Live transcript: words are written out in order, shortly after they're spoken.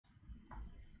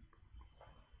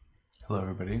Hello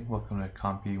everybody, welcome to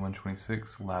CMPE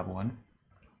 126 Lab 1.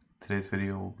 Today's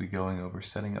video will be going over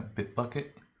setting up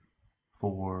Bitbucket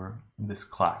for this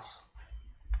class.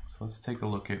 So let's take a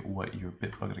look at what your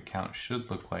Bitbucket account should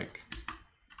look like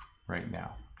right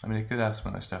now. I mean, it could have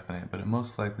some other stuff in it, but it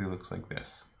most likely looks like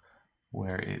this,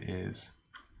 where it is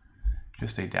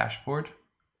just a dashboard,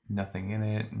 nothing in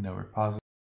it, no repository.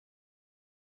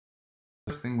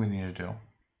 First thing we need to do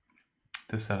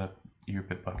to set up your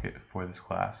Bitbucket for this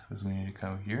class is we need to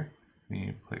come here, we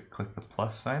need to click the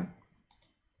plus sign,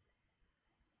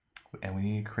 and we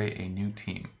need to create a new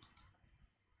team.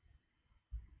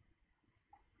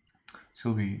 So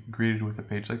you'll be greeted with a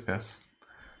page like this.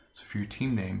 So for your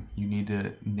team name, you need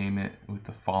to name it with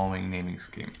the following naming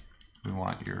scheme. We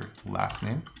want your last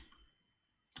name,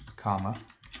 comma,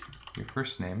 your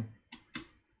first name,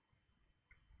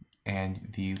 and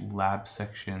the lab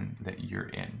section that you're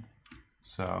in.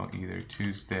 So either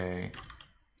Tuesday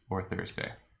or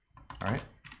Thursday, all right?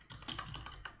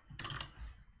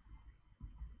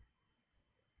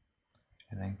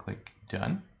 And then click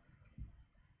done.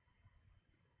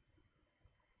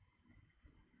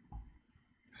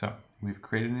 So we've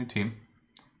created a new team.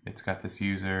 It's got this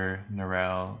user,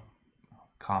 Narelle,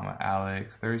 comma,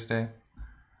 Alex, Thursday.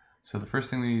 So the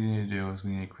first thing we need to do is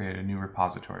we need to create a new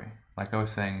repository. Like I was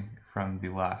saying from the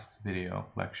last video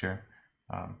lecture,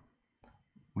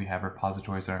 we have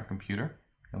repositories on our computer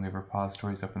and we have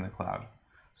repositories up in the cloud.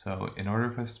 So in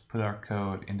order for us to put our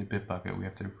code into Bitbucket, we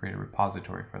have to create a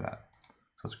repository for that.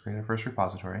 So let's create our first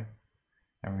repository,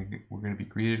 and we're going to be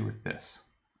greeted with this.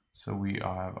 So we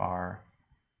have our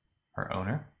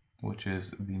owner, which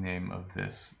is the name of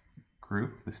this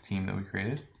group, this team that we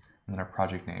created, and then our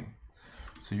project name.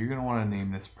 So you're going to want to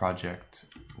name this project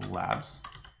Labs,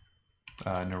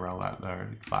 Narelle Lab,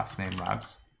 or last name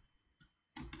Labs.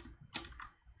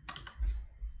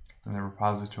 And the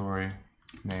repository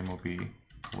name will be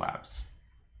Labs.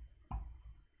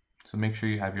 So make sure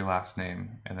you have your last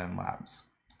name and then Labs.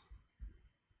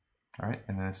 All right,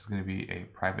 and then this is going to be a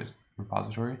private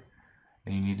repository,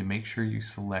 and you need to make sure you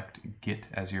select Git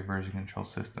as your version control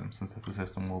system, since that's the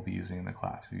system we'll be using in the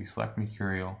class. If you select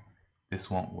Mercurial,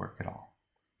 this won't work at all.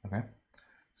 Okay,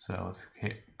 so let's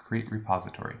hit Create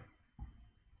Repository.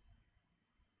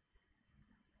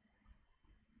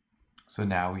 So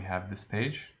now we have this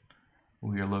page.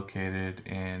 We are located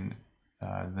in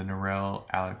the Narelle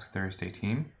Alex Thursday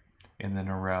team, in the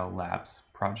Narelle Labs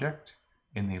project,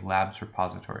 in the Labs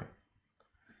repository.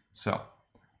 So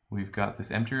we've got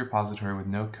this empty repository with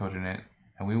no code in it,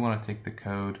 and we want to take the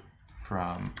code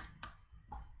from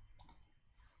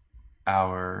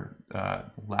our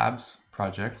Labs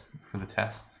project for the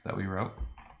tests that we wrote,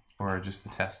 or just the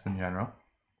tests in general,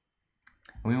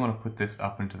 and we want to put this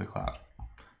up into the cloud.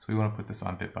 So we want to put this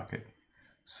on Bitbucket.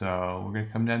 So we're going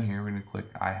to come down here, we're going to click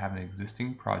I have an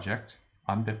existing project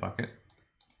on Bitbucket.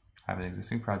 I have an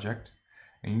existing project,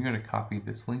 and you're going to copy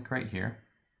this link right here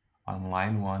on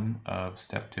line 1 of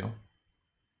step 2.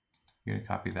 You're going to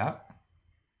copy that.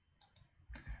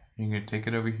 You're going to take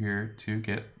it over here to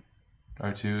Git,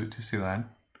 or to CLAN.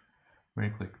 We're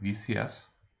going to click VCS,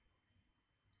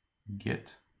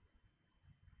 Git,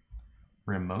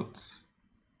 remotes.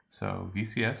 So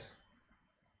VCS,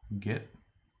 Git,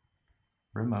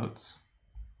 remotes.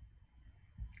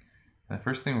 And the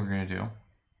first thing we're going to do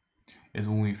is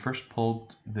when we first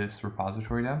pulled this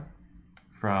repository down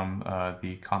from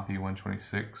the CMPE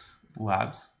 126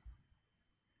 labs,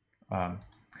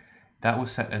 that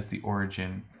was set as the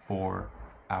origin for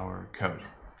our code.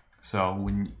 So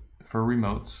for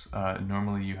remotes,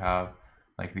 normally you have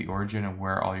like the origin of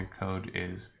where all your code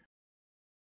is,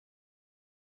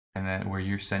 and then where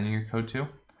you're sending your code to,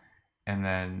 and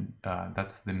then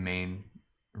that's the main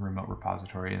remote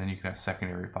repository, and then you can have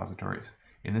secondary repositories.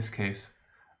 In this case,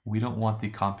 we don't want the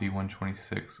CMPE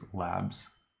 126 labs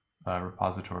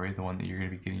repository, the one that you're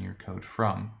going to be getting your code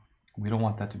from. We don't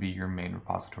want that to be your main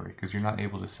repository because you're not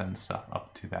able to send stuff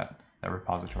up to that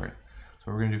repository. So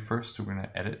what we're going to do first, we're going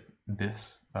to edit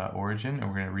this origin, and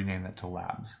we're going to rename that to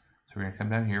labs. So we're going to come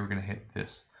down here, we're going to hit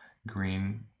this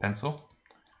green pencil.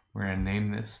 We're going to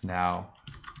name this now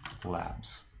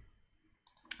Labs.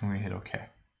 And we're going to hit OK.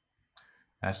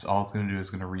 That's all it's going to do, is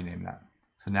going to rename that.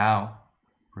 So now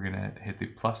we're going to hit the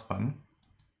plus button.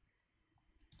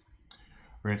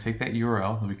 We're going to take that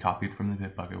URL that we copied from the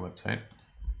Bitbucket website,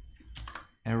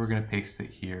 and we're going to paste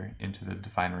it here into the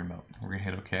define remote. We're going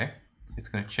to hit OK. It's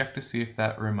going to check to see if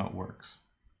that remote works.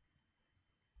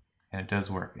 And it does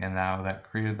work. And now that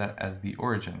created that as the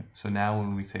origin. So now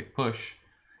when we say push,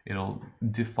 it'll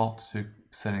default to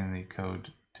sending the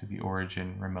code to the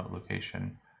origin remote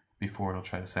location before it'll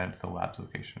try to send it to the labs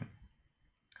location.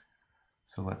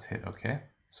 So let's hit OK.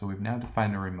 So we've now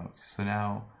defined our remotes. So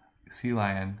now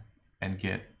CLion and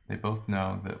Git, they both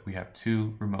know that we have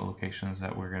two remote locations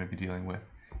that we're going to be dealing with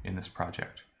in this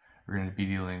project. We're going to be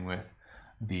dealing with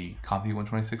the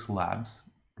CMPE126 labs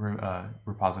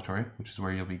repository, which is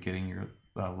where you'll be getting your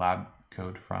lab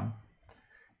code from.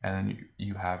 And then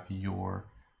you have your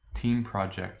team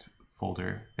project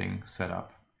folder thing set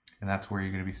up. And that's where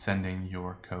you're going to be sending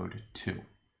your code to.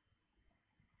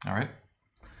 All right.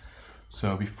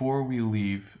 So before we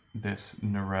leave this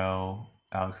Narelle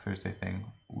Alex Thursday thing,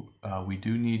 we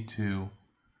do need to,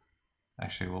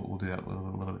 actually we'll do that a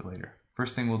little bit later.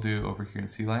 First thing we'll do over here in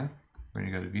CLion, we're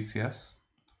going to go to VCS,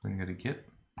 we're going to go to Git,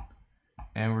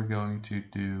 and we're going to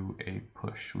do a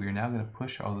push. We are now going to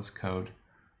push all this code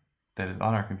that is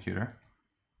on our computer,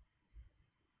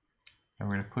 and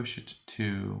we're going to push it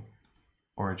to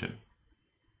origin.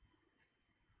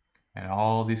 And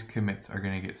all these commits are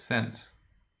going to get sent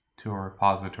to our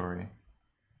repository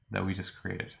that we just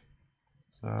created.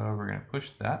 So we're going to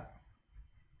push that.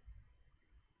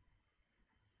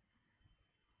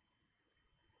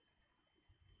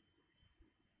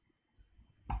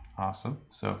 Awesome.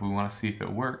 So if we want to see if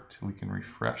it worked, we can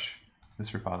refresh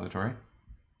this repository.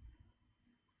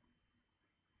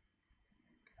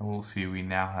 And we'll see we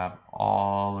now have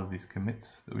all of these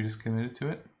commits that we just committed to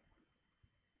it.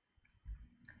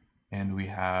 And we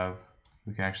can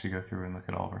actually go through and look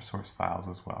at all of our source files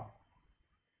as well.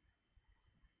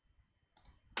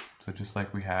 So just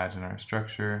like we had in our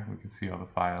structure, we can see all the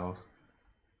files.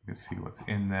 We can see what's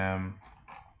in them.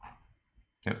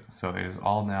 Yep, so it is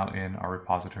all now in our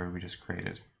repository we just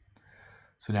created.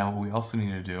 So now what we also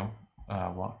need to do,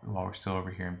 while we're still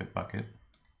over here in Bitbucket,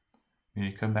 we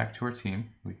need to come back to our team.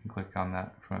 We can click on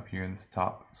that from up here in this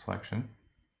top selection.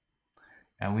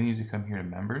 And we need to come here to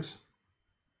members.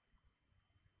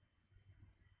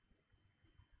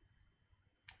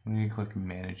 We need to click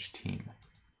manage team.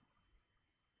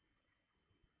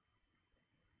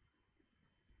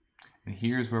 And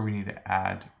here's where we need to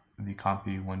add the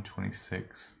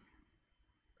CMPE126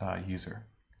 user.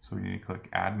 So we need to click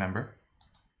add member.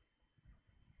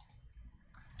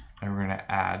 And we're going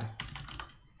to add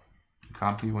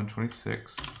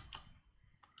CMPE126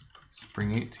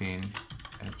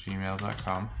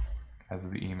 spring18@gmail.com as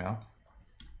the email.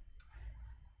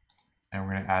 And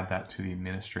we're going to add that to the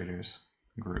administrators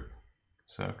group.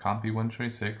 So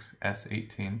CMPE126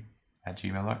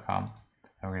 s18@gmail.com.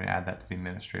 And we're going to add that to the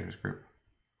administrators group.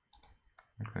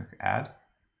 We're going to click add.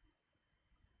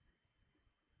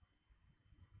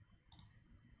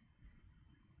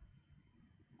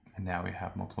 And now we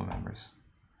have multiple members.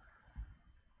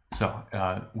 So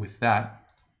with that,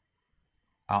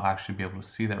 I'll actually be able to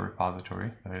see that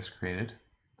repository that I just created.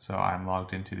 So I'm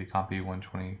logged into the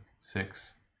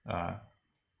CMPE126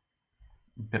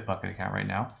 Bitbucket account right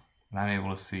now. And I'm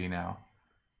able to see now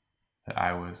that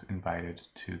I was invited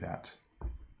to that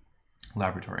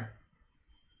laboratory.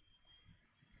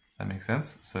 That makes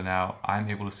sense? So now I'm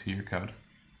able to see your code.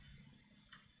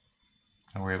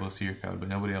 And we're able to see your code, but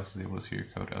nobody else is able to see your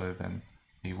code other than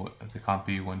the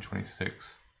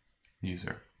CMPE126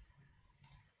 user.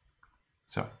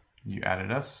 So you added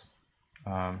us,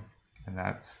 and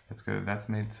that's good. That's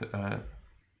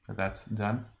that's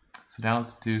done. So now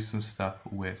let's do some stuff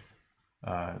with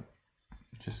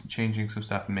just changing some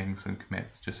stuff and making some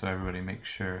commits, just so everybody makes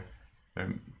sure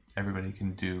everybody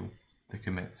can do the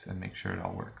commits and make sure it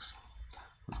all works.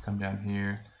 Let's come down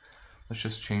here. Let's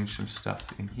just change some stuff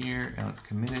in here and let's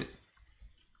commit it.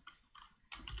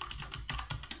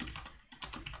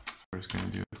 We're just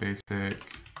going to do a basic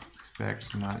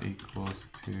expect not equals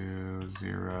to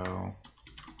 0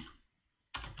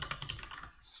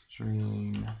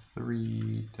 string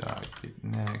 3 dot get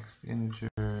next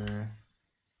integer.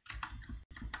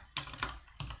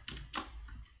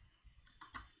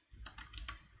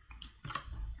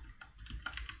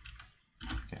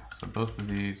 Yeah, so both of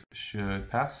these should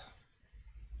pass.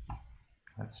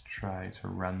 Let's try to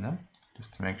run them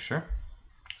just to make sure.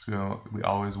 So we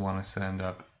always want to send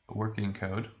up working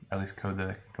code, at least code that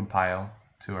I can compile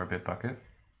to our Bitbucket.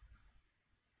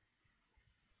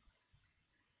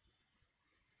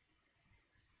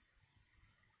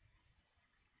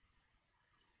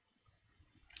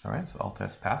 All right, so alt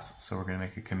test pass. So we're going to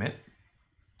make a commit.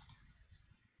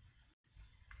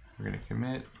 We're going to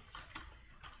commit.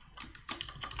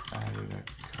 Added a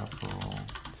couple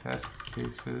test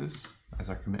cases as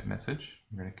our commit message.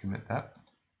 We're going to commit that.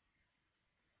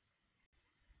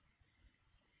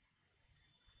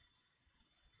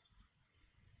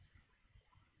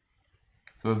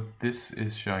 So this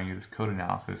is showing you this code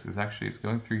analysis is actually, it's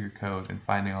going through your code and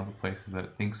finding all the places that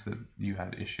it thinks that you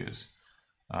had issues.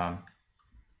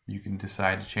 You can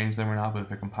decide to change them or not, but if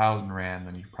they're compiled and ran,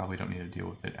 then you probably don't need to deal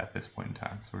with it at this point in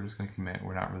time. So we're just going to commit.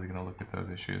 We're not really going to look at those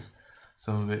issues.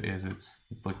 Some of it is it's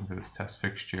looking for this test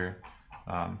fixture.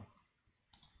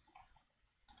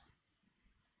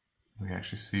 We can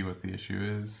actually see what the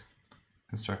issue is.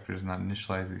 Constructor does not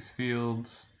initialize these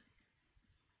fields.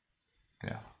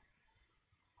 Yeah.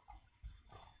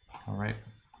 All right.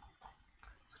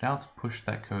 So now let's push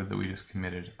that code that we just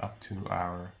committed up to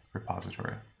our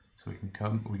repository. So we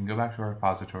can go back to our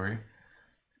repository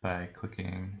by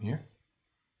clicking here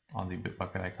on the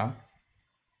Bitbucket icon.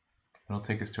 It'll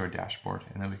take us to our dashboard,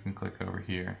 and then we can click over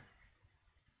here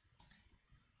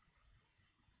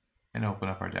and open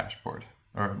up our dashboard,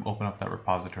 or open up that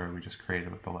repository we just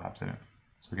created with the labs in it.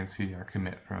 So we can see our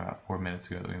commit from about 4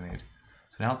 minutes ago that we made.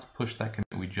 So now let's push that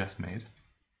commit we just made.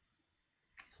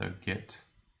 So git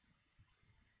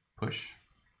push.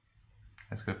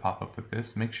 It's going to pop up with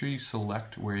this. Make sure you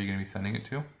select where you're going to be sending it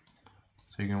to.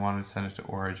 So you're going to want to send it to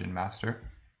origin master.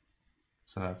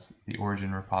 So that's the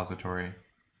origin repository,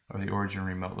 or the origin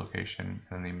remote location,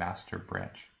 and then the master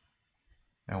branch.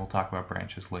 And we'll talk about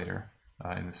branches later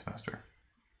in this semester.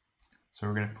 So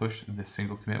we're going to push this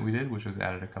single commit we did, which was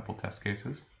added a couple test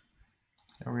cases.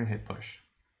 And we're going to hit push.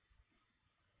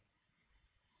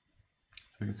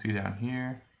 So we can see down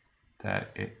here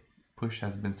that push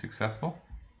has been successful.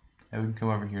 And we can come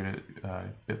over here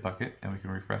to Bitbucket and we can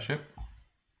refresh it.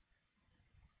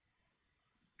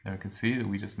 And we can see that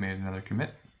we just made another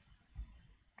commit.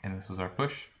 And this was our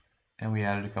push. And we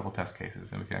added a couple test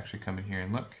cases. And we can actually come in here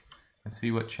and look and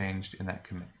see what changed in that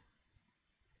commit.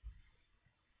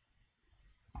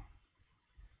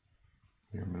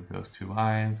 We removed those 2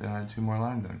 lines and added 2 more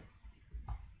lines in.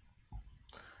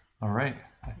 All right,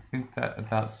 I think that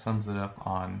about sums it up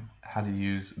on how to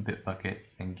use Bitbucket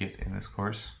and Git in this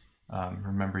course.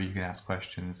 Remember, you can ask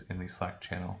questions in the Slack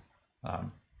channel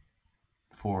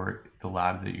for the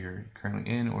lab that you're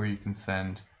currently in, or you can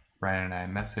send Ryan and I a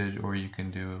message, or you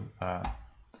can do, so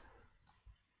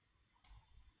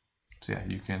yeah,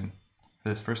 you can, for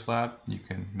this first lab, you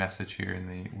can message here in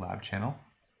the lab channel.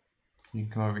 You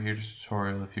can come over here to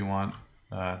tutorial if you want,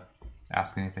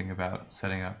 ask anything about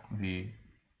setting up the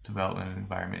development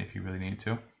environment if you really need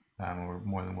to. We're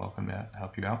more than welcome to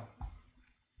help you out.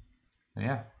 And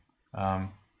yeah.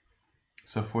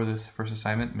 So for this first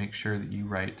assignment, make sure that you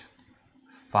write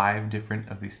 5 different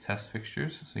of these test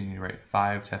fixtures. So you need to write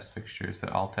 5 test fixtures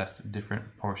that all test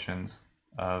different portions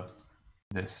of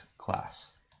this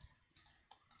class.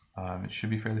 It should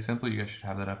be fairly simple. You guys should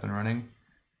have that up and running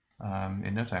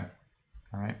in no time.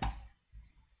 All right.